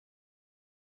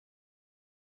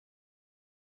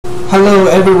Hello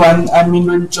everyone, I'm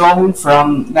Ming-Lun Chung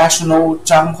from National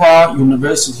Changhua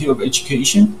University of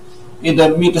Education. In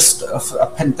the midst of a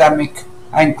pandemic,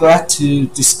 I'm glad to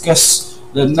discuss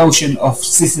the notion of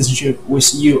citizenship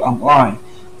with you online.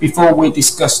 Before we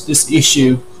discuss this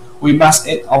issue, we must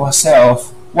ask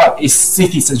ourselves what is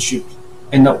citizenship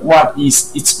and what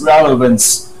is its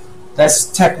relevance. Let's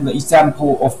take the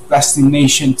example of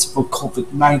vaccinations for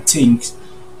COVID-19.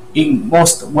 In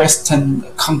most Western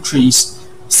countries,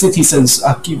 citizens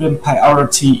are given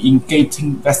priority in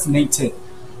getting vaccinated.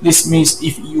 This means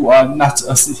if you are not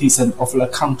a citizen of the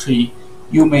country,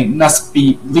 you may not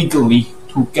be legally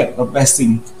to get the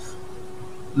vaccine.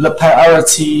 The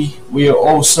priority will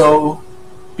also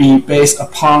be based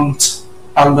upon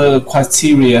other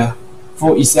criteria.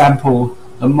 For example,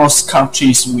 the most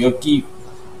countries will give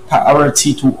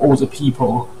priority to older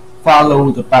people,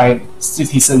 followed by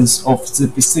citizens of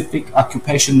specific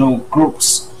occupational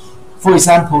groups. For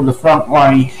example, the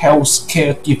frontline health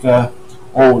caregiver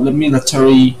or the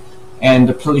military and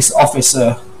the police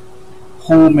officer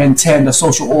who maintain the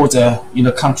social order in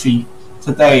the country.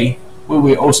 Today, we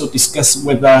will also discuss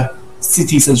whether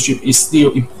citizenship is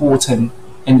still important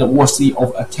and worthy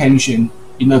of attention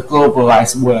in a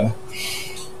globalized world,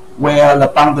 where the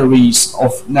boundaries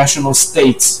of national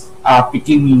states are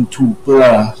beginning to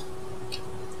blur.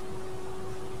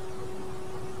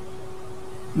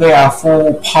 There are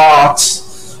four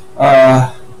parts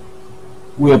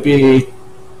will be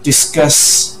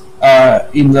discussed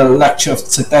in the lecture of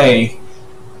today.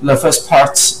 The first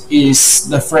part is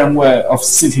the framework of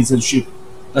citizenship.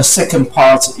 The second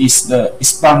part is the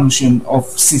expansion of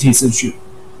citizenship.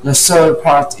 The third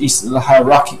part is the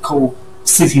hierarchical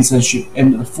citizenship,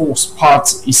 and the fourth part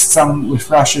is some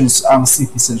reflections on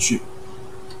citizenship.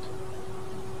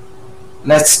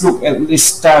 Let's look at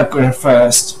this diagram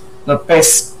first. The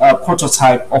best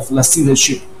prototype of the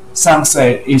citizenship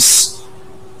sunset is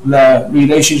the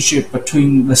relationship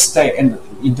between the state and the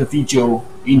individual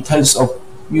in terms of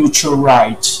mutual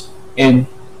rights and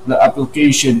the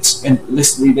obligations, and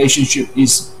this relationship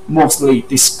is mostly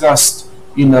discussed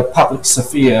in the public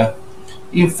sphere.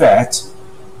 In fact,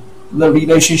 the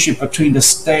relationship between the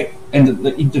state and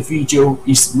the individual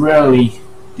is rarely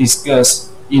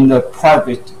discussed in the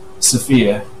private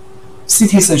sphere.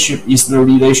 Citizenship is the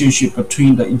relationship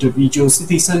between the individual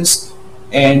citizens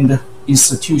and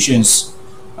institutions,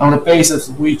 on the basis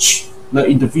of which the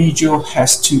individual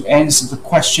has to answer the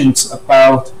questions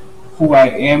about who I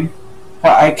am,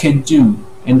 what I can do,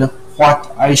 and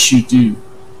what I should do.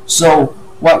 So,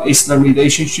 what is the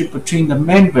relationship between the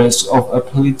members of a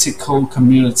political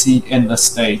community and the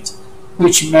state?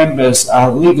 Which members are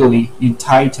legally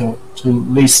entitled to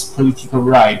this political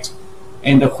right,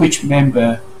 and which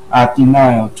members are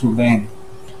denied to them?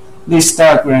 This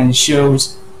diagram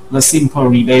shows the simple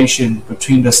relation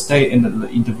between the state and the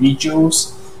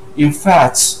individuals. In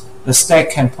fact, the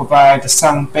state can provide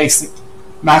some basic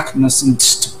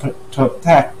mechanisms to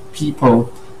protect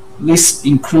people. These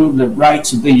include the right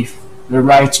to live, the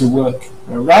right to work,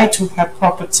 the right to have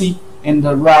property, and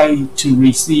the right to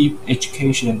receive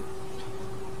education.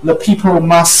 The people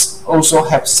must also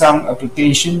have some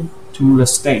obligation to the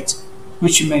state,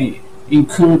 which may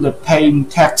include the paying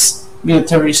tax,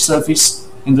 military service,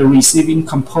 and the receiving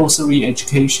compulsory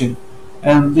education.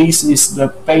 And this is the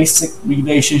basic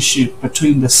relationship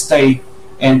between the state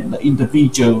and the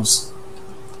individuals.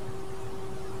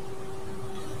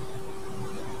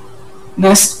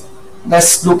 Next,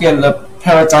 let's look at the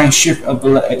paradigm shift of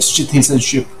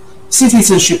citizenship.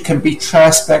 Citizenship can be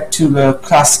traced back to the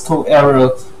classical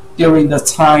era during the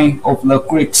time of the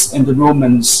Greeks and the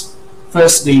Romans.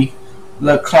 Firstly,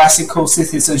 the classical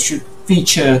citizenship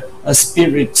featured a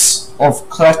spirit of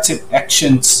collective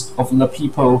actions of the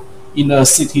people in a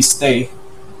city-state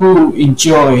who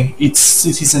enjoy its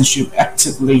citizenship,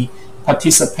 actively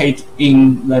participate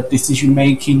in the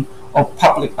decision-making of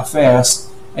public affairs,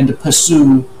 and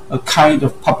pursue a kind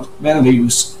of public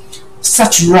values.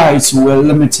 Such rights were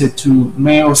limited to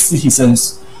male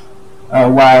citizens,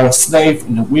 while slaves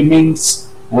and women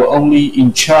were only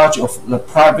in charge of the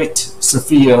private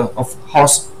sphere of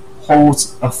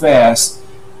household affairs.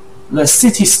 The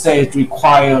city-state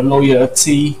required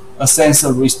loyalty, a sense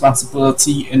of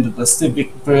responsibility, and the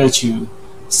civic virtue.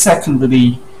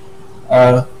 Secondly,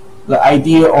 the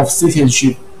idea of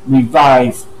citizenship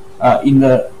revived in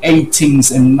the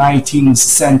 18th and 19th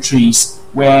centuries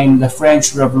when the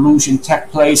French Revolution took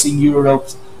place in Europe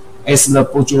as the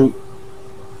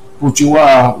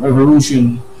bourgeois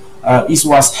revolution. It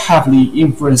was heavily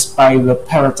influenced by the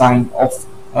paradigm of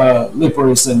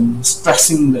liberalism,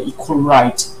 stressing the equal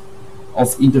right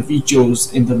of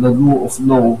individuals and the rule of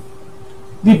law.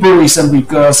 Liberalism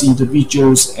regards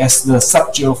individuals as the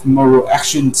subject of moral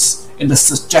actions and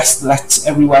suggests that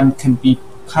everyone can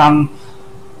become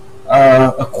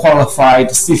a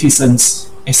qualified citizen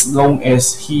as long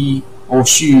as he or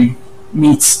she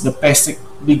meets the basic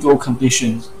legal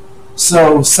conditions.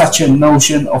 So such a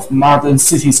notion of modern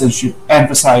citizenship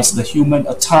emphasizes the human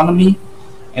autonomy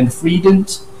and freedom,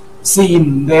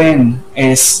 seeing them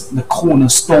as the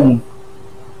cornerstone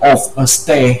of a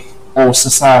state or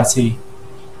society.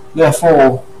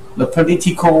 Therefore, the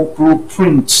political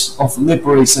blueprint of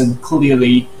liberalism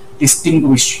clearly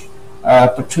distinguishes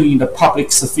between the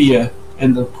public sphere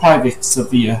and the private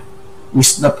sphere,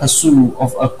 with the pursuit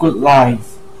of a good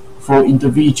life for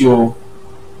individuals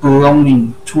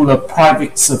belonging to the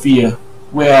private sphere,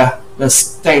 where the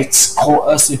state's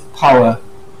coercive power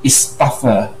is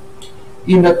buffered.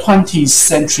 In the 20th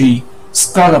century,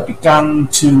 scholars began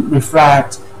to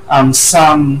reflect on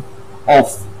some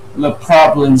of the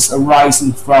problems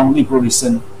arising from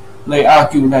liberalism. They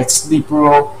argue that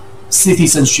liberal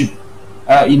citizenship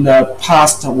in the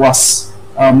past was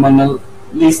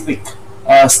monolithic,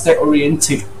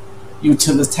 state-oriented,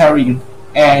 utilitarian,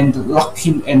 and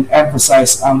lacking an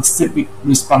emphasis on civic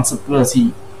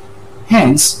responsibility.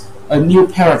 Hence, a new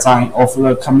paradigm of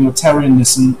the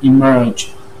communitarianism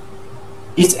emerged.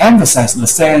 It emphasized the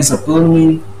sense of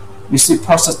belonging,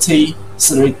 reciprocity,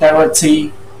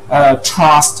 solidarity,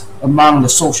 trust among the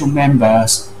social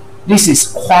members. This is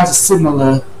quite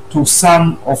similar to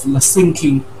some of the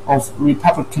thinking of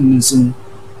republicanism.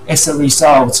 As a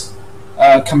result,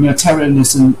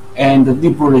 communitarianism and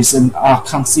liberalism are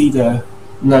considered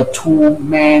the two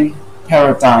main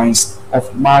paradigms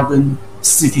of modern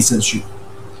citizenship.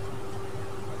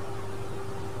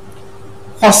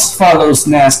 What follows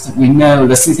next, we know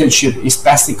that citizenship is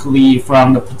basically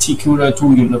from the particular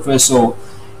to universal.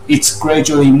 It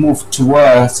gradually moved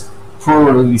towards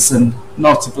pluralism,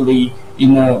 notably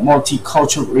in a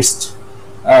multiculturalist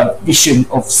vision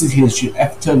of citizenship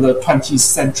after the 20th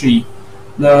century.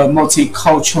 The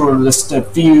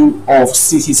multiculturalist view of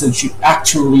citizenship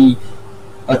actually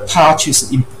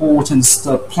attaches importance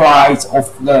to the plight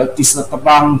of the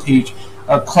disadvantaged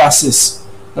classes,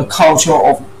 the culture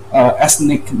of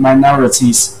ethnic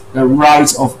minorities, the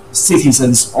rights of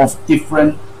citizens of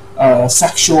different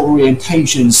sexual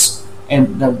orientations,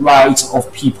 and the rights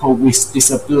of people with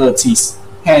disabilities.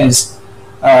 Hence,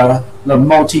 the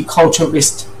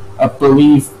multiculturalists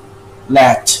believe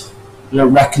that the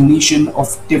recognition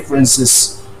of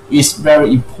differences is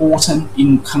very important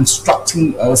in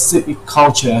constructing a civic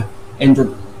culture,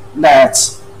 and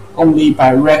that only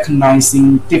by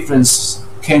recognizing difference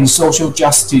can social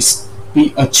justice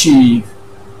be achieved.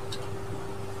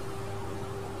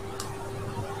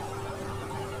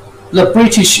 The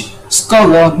British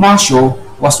scholar Marshall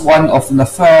was one of the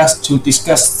first to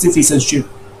discuss citizenship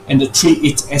and treat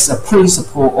it as a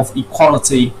principle of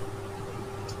equality.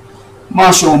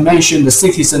 Marshall mentioned the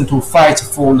citizen to fight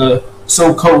for the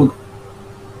so-called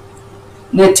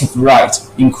native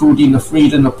rights, including the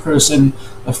freedom of person,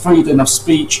 the freedom of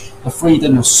speech, the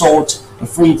freedom of thought, the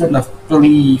freedom of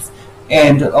belief,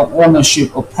 and the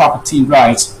ownership of property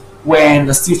rights. When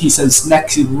the citizen's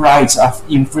native rights are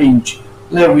infringed,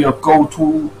 they will go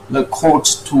to the court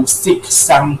to seek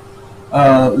some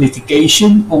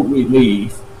litigation or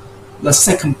relief. The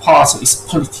second part is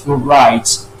political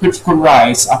rights. Political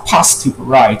rights are positive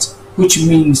rights, which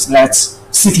means that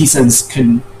citizens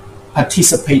can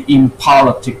participate in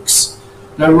politics.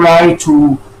 The right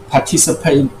to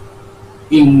participate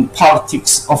in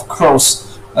politics, of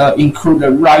course, include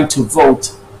the right to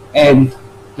vote and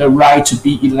the right to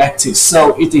be elected.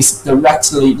 So it is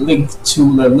directly linked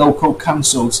to the local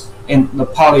councils and the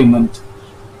parliament.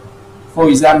 For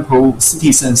example,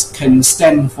 citizens can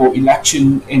stand for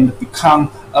election and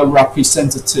become a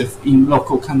representative in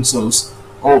local councils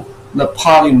or the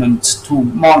parliament to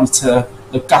monitor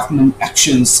the government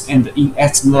actions and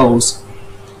enact laws.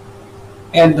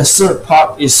 And the third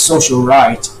part is social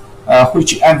right,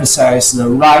 which emphasizes the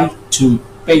right to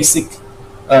basic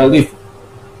livelihood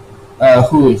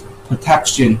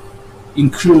protection,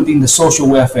 including the social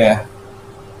welfare,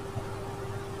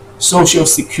 social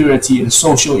security, and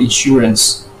social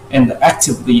insurance, and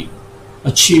actively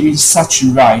achieving such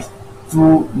right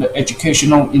through the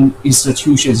educational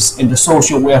institutions and the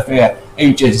social welfare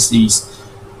agencies.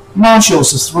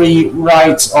 Marshall's three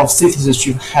rights of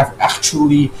citizenship have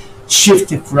actually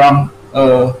shifted from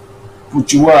a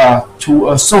bourgeois to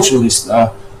a socialist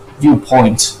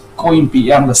viewpoint, going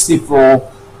beyond the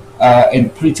civil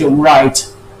and political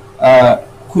rights,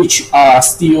 which are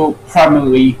still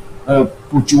primarily a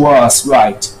bourgeois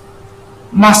right.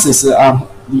 Marxists, on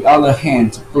the other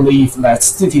hand, believe that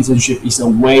citizenship is a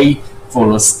way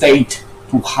for the state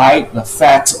to hide the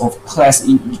fact of class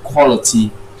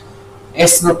inequality.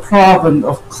 As the problem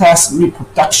of class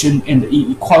reproduction and the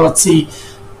inequality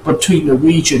between the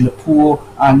rich and the poor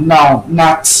are now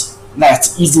not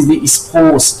that easily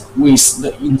exposed with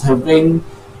the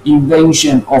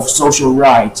invention of social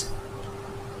rights,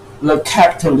 the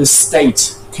capitalist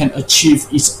state can achieve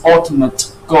its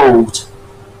ultimate goal,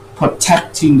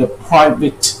 protecting the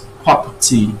private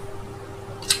property.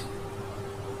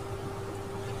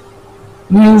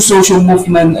 New social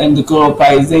movement and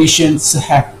globalizations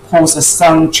have posed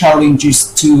some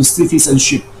challenges to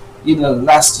citizenship in the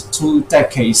last 2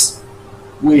 decades,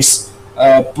 with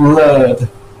blurred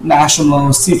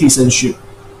national citizenship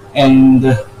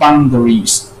and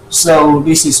boundaries. So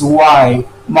this is why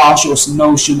Marshall's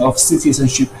notion of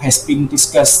citizenship has been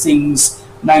discussed since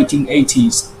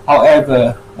 1980s.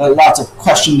 However, a lot of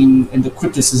questioning and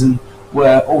criticism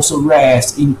were also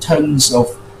raised in terms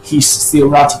of his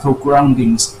theoretical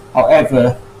groundings.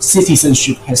 However,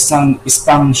 citizenship has some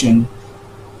expansion.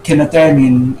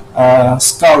 Canadian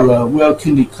scholar Will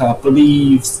Kinnick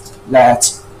believes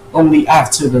that only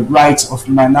after the rights of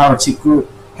minority group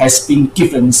has been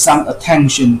given some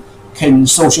attention can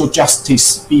social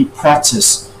justice be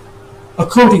practiced.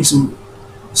 According to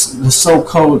the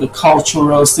so-called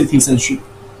cultural citizenship,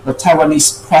 the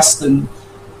Taiwanese president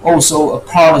also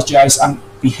apologized on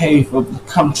behalf of the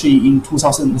country in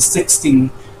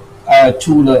 2016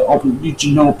 to the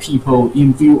Aboriginal people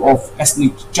in view of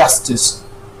ethnic justice.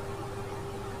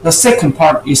 The second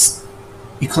part is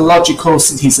ecological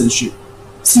citizenship.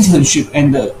 Citizenship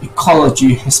and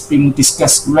ecology has been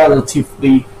discussed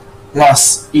relatively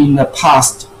less in the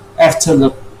past. After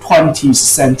the 20th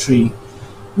century,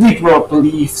 liberals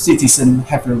believe citizens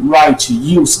have the right to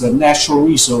use the natural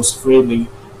resource freely,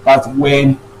 but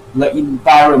when the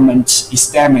environment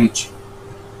is damaged,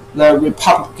 the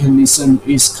republicanism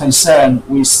is concerned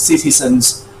with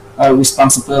citizens'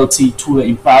 responsibility to the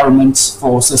environment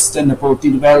for sustainable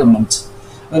development.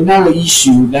 Another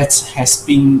issue that has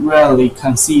been rarely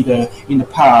considered in the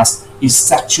past is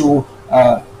sexual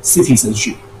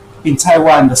citizenship. In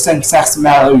Taiwan, the same-sex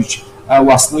marriage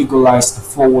was legalized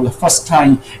for the first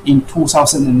time in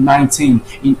 2019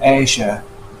 in Asia,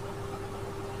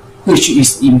 which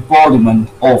is embodiment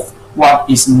of what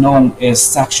is known as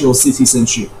sexual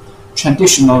citizenship.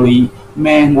 Traditionally,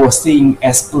 men were seen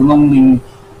as belonging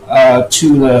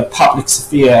to the public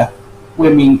sphere,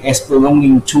 women as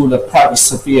belonging to the private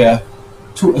sphere.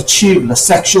 To achieve the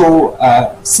sexual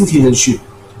citizenship,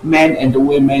 men and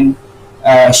women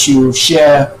should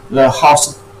share the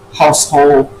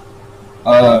household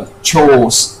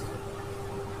chores,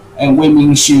 and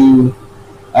women should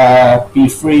be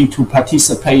free to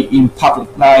participate in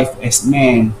public life as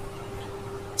men.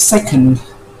 Second,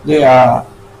 there are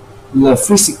the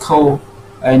physical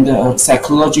and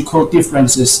psychological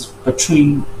differences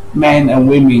between men and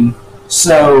women,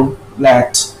 so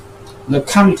that the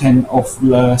content of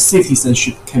the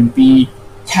citizenship can be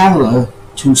tailored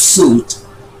to suit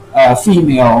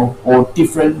female or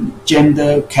different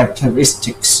gender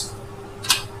characteristics.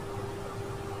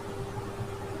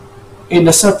 In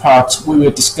the third part, we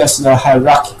will discuss the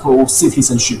hierarchical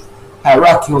citizenship.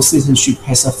 Hierarchical citizenship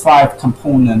has 5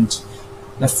 components.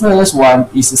 The first one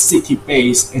is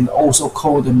city-based and also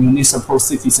called municipal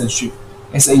citizenship.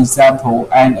 As an example,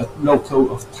 I'm a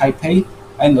local of Taipei,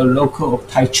 I'm a local of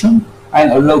Taichung,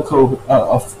 I'm a local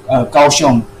of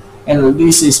Kaohsiung, and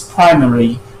this is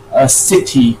primarily a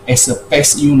city as a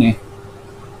base unit.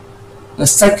 The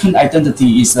second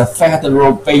identity is a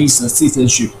federal-based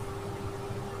citizenship.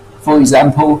 For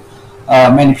example,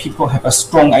 many people have a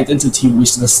strong identity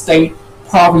with the state,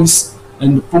 province,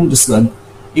 and Bundesland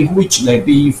in which they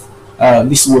live.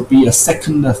 This would be a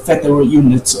second federal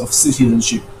unit of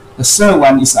citizenship. The third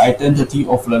one is the identity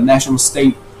of the national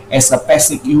state as a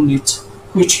basic unit,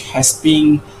 which has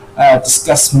been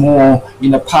discussed more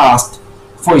in the past.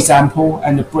 For example,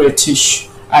 I'm a British,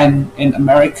 I'm an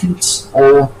American,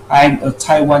 or I'm a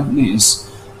Taiwanese.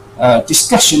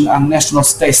 Discussion on national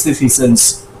state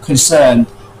citizens concern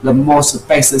the most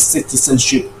basic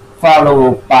citizenship,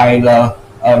 followed by the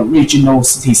regional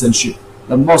citizenship,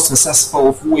 the most successful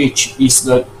of which is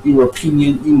the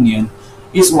European Union.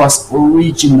 It was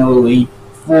originally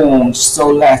formed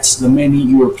so that the many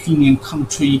European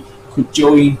countries could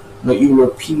join the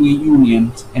European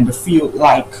Union and feel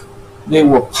like they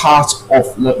were part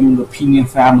of the European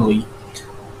family.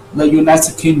 The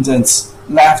United Kingdom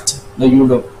left the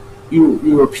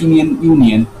European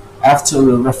Union after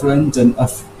the referendum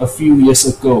a few years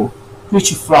ago,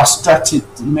 which frustrated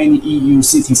many EU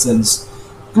citizens.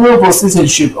 Global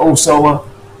citizenship also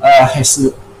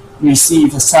has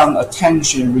received some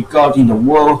attention regarding the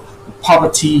world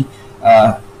poverty,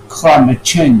 climate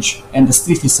change, and the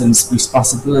citizens'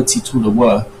 responsibility to the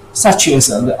world, such as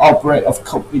the outbreak of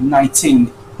COVID-19,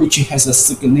 which has a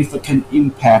significant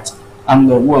impact on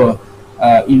the world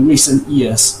in recent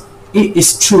years. It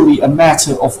is truly a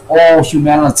matter of all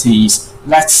humanities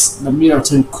that the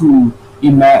militant coup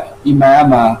in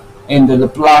Myanmar and the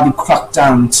bloody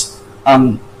crackdowns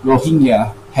on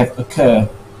Rohingya have occurred.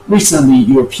 Recently,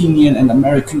 European and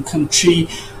American countries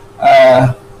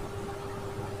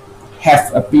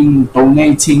have been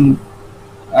donating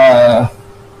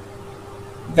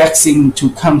vaccine to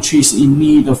countries in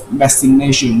need of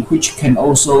vaccination, which can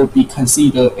also be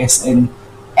considered as an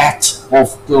act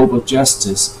of global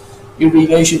justice. In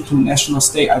relation to national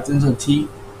state identity,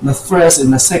 the first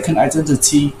and the second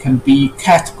identity can be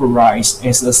categorized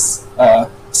as a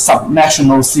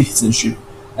subnational citizenship,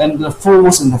 and the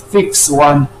fourth and the fifth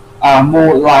one are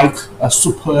more like a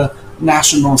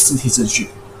supranational citizenship.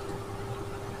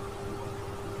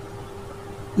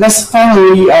 Let's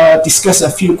finally discuss a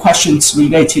few questions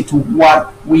related to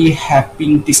what we have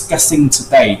been discussing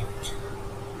today.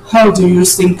 How do you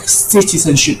think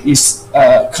citizenship is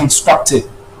constructed?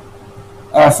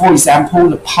 For example,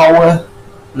 the power,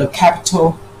 the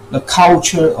capital, the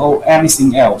culture, or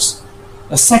anything else.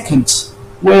 The second,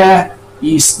 where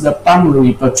is the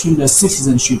boundary between the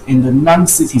citizenship and the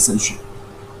non-citizenship?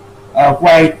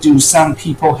 Why do some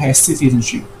people have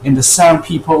citizenship and some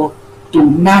people do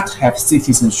not have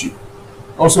citizenship?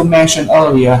 Also mentioned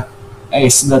earlier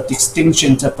is the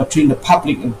distinction between the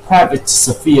public and private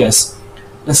spheres.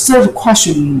 The third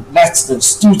question that the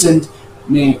student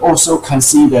may also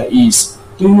consider is,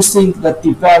 do you think the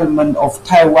development of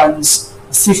Taiwan's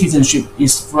citizenship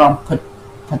is from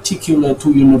particular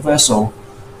to universal,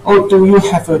 or do you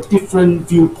have a different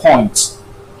viewpoint?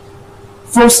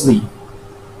 Firstly,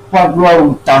 what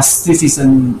role does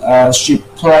citizenship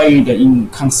play in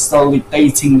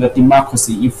consolidating the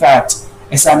democracy? In fact,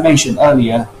 as I mentioned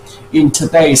earlier, in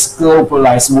today's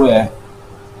globalized world,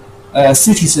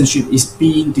 citizenship is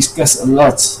being discussed a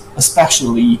lot,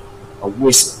 especially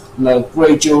with the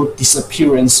gradual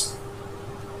disappearance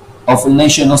of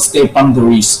national state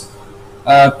boundaries.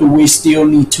 Do we still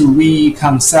need to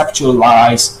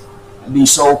reconceptualize the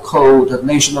so-called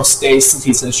national state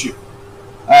citizenship?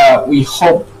 We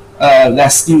hope that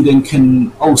students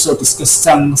can also discuss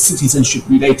some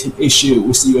citizenship-related issues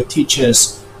with your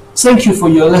teachers. Thank you for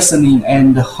your listening,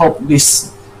 and hope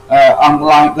this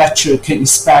online lecture can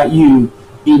inspire you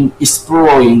in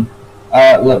exploring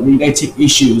the related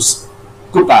issues.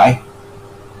 Goodbye.